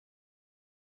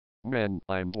Man,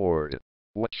 I'm bored.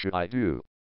 What should I do?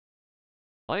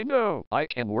 I know, I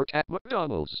can work at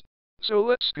McDonald's. So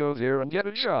let's go there and get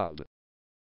a job.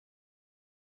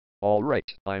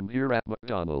 Alright, I'm here at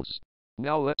McDonald's.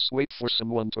 Now let's wait for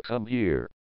someone to come here.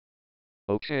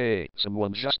 Okay,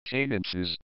 someone just came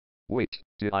inches. Wait,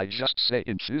 did I just say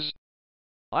inches?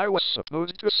 I was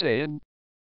supposed to say in.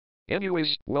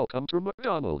 Anyways, welcome to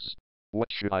McDonald's.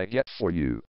 What should I get for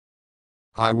you?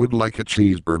 I would like a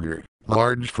cheeseburger,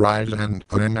 large fries and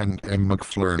an M&M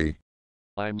McFlurry.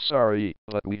 I'm sorry,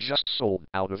 but we just sold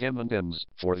out of M&Ms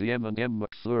for the M&M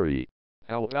McFlurry.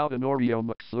 How about an Oreo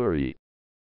McFlurry?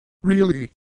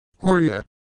 Really? Oreo?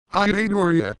 I hate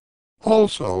Oreo.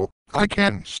 Also, I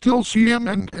can still see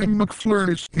M&M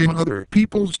McFlurries in other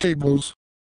people's tables.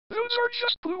 Those are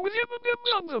just blue with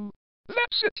M&Ms on them.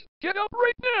 That's it. Get up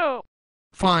right now.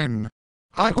 Fine.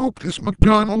 I hope this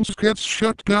McDonald's gets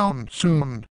shut down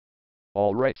soon.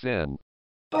 Alright then.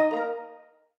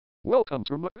 Welcome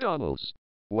to McDonald's.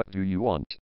 What do you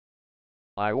want?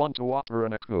 I want a Whopper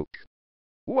and a Coke.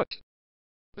 What?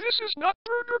 This is not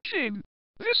Burger King.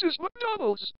 This is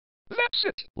McDonald's. That's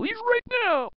it. Leave right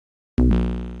now.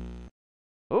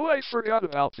 Oh, I forgot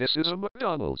about this is a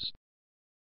McDonald's.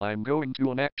 I'm going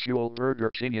to an actual Burger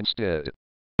King instead.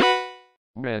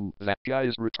 Man, that guy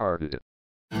is retarded.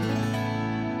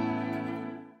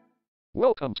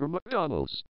 Welcome to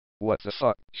McDonald's. What the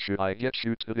fuck should I get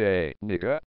you today,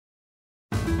 nigga?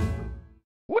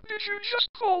 What did you just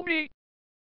call me?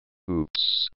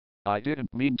 Oops. I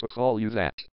didn't mean to call you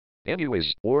that.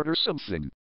 Anyways, order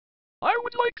something. I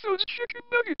would like those chicken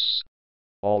nuggets.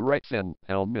 Alright then,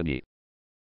 how many?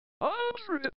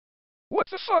 100. What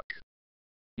the fuck?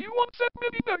 You want that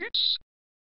many nuggets?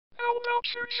 How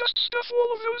about you just stuff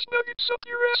all of those nuggets up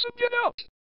your ass and get out?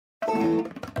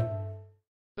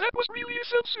 That was really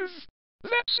offensive.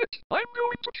 That's it. I'm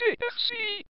going to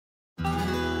KFC.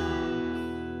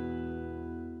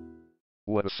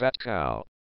 What a fat cow.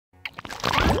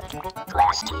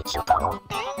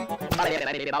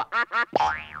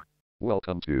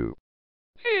 Welcome to.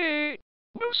 Hey!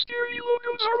 No scary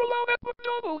logos are allowed at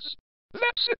McDonald's.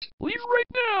 That's it. Leave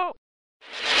right now.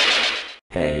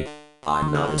 Hey,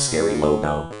 I'm not a scary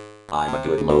logo. I'm a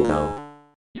good logo.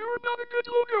 You're not a good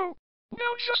logo.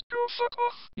 Now just go fuck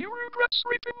off, you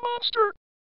regret-raping monster.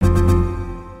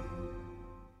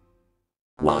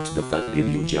 What the fuck did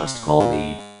you just call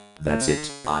me? That's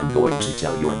it, I'm going to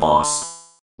tell your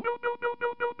boss. No, no, no,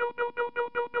 no, no, no, no, no, no,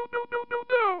 no, no, no, no, no,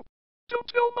 no. Don't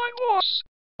tell my boss.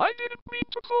 I didn't mean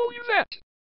to call you that.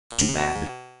 Too bad.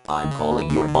 I'm calling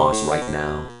your boss right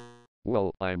now.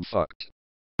 Well, I'm fucked.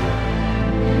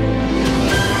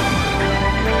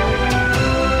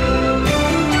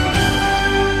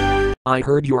 I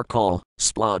heard your call,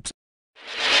 Splot.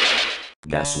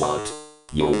 Guess what?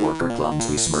 Your worker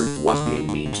Clumsy Smurf was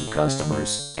being mean to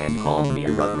customers and called me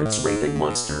a reference-raping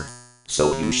monster.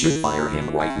 So you should fire him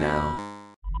right now.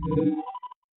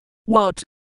 What?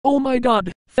 Oh my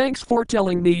god, thanks for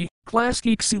telling me, Class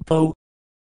Geek Supo.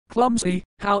 Clumsy,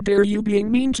 how dare you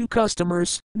being mean to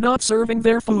customers, not serving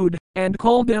their food, and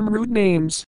call them rude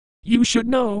names. You should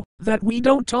know that we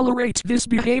don't tolerate this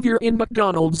behavior in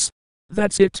McDonald's.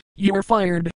 That's it, you're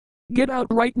fired. Get out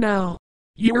right now.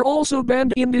 You're also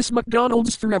banned in this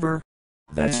McDonald's forever.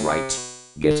 That's right.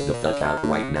 Get the fuck out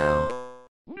right now.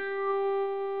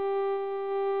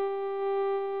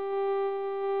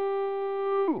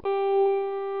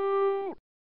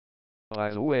 By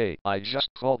the way, I just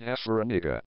called heifer a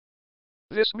nigga.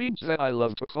 This means that I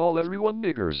love to call everyone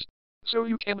niggers. So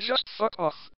you can just fuck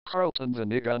off, Carlton the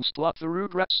nigga, and Splot the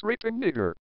rugrats-raping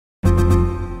nigger.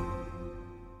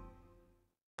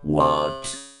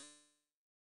 What?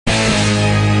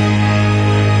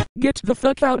 Get the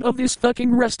fuck out of this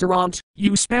fucking restaurant,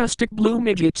 you spastic blue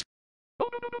midget. Oh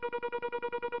no no no no no no no no no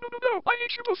no no no no no! I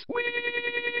hate you both! Wait!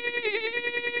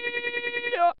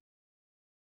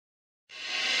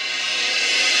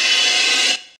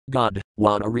 God,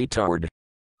 what a retard.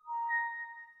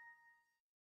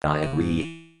 I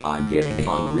agree. I'm getting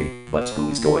hungry, but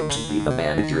who's going to be the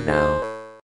manager now?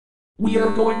 We are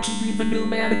going to be the new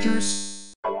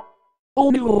managers. Oh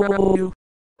no.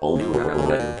 Oh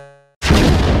no.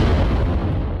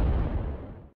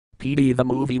 PD the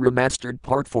movie remastered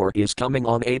part 4 is coming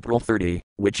on April 30,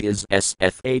 which is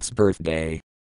SF08's birthday.